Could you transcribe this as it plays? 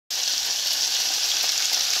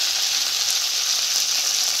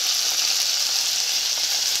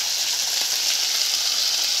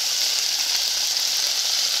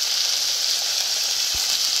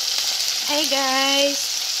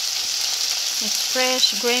guys. It's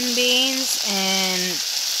fresh green beans and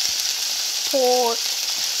pork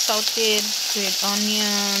sauted with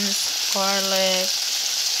onions, garlic,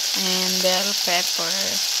 and bell pepper.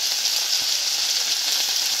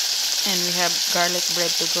 And we have garlic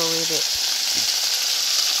bread to go with it.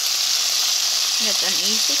 That's an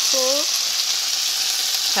easy cook,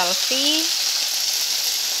 healthy,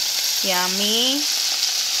 yummy,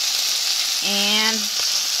 and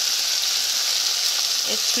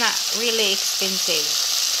it's not really expensive.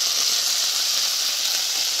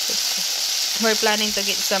 We're planning to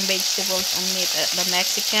get some vegetables on it at the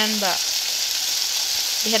Mexican, but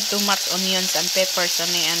we had too much onions and peppers on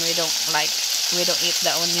it, and we don't eat the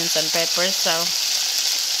onions and peppers, so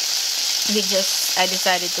I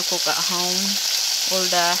decided to cook at home.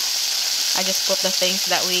 I just put the things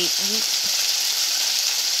that we eat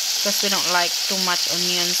because we don't like too much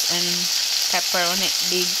onions and pepper on it,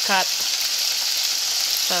 big cut.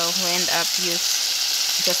 So we end up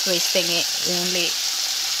just wasting it.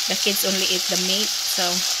 The kids only eat the meat, so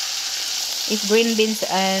it's green beans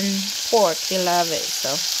and pork, they love it.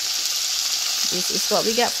 So this is what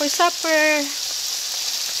we got for supper.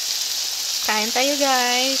 Kain tayo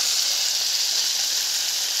guys.